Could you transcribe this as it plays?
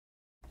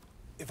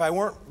If I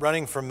weren't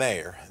running for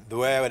mayor, the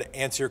way I would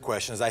answer your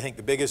question is I think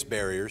the biggest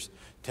barriers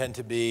tend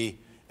to be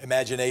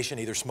imagination,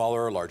 either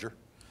smaller or larger,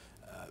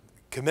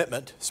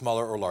 commitment,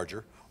 smaller or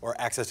larger, or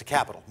access to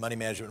capital, money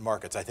management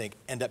markets, I think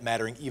end up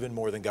mattering even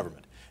more than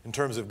government. In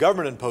terms of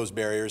government-imposed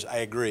barriers, I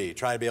agree.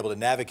 Trying to be able to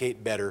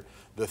navigate better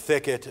the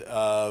thicket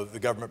of the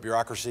government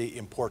bureaucracy,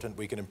 important.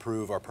 We can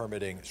improve our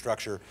permitting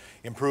structure.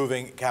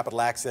 Improving capital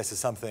access is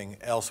something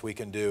else we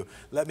can do.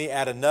 Let me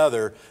add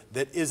another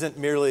that isn't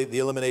merely the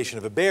elimination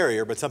of a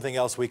barrier, but something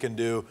else we can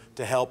do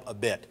to help a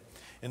bit.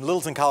 In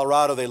Littleton,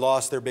 Colorado, they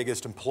lost their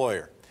biggest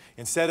employer.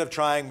 Instead of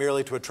trying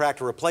merely to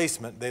attract a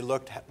replacement, they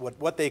looked at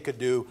what they could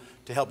do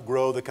to help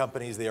grow the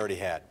companies they already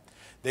had.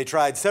 They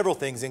tried several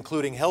things,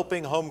 including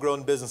helping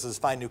homegrown businesses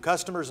find new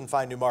customers and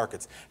find new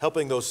markets,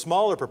 helping those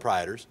smaller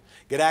proprietors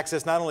get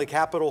access not only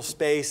capital,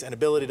 space, and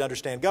ability to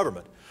understand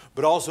government,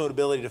 but also an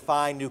ability to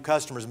find new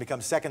customers and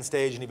become second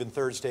stage and even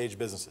third stage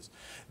businesses.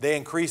 They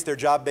increased their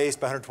job base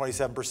by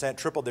 127%,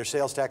 tripled their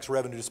sales tax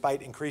revenue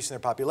despite increasing their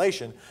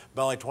population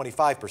by only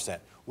 25%.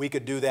 We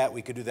could do that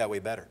way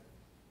better.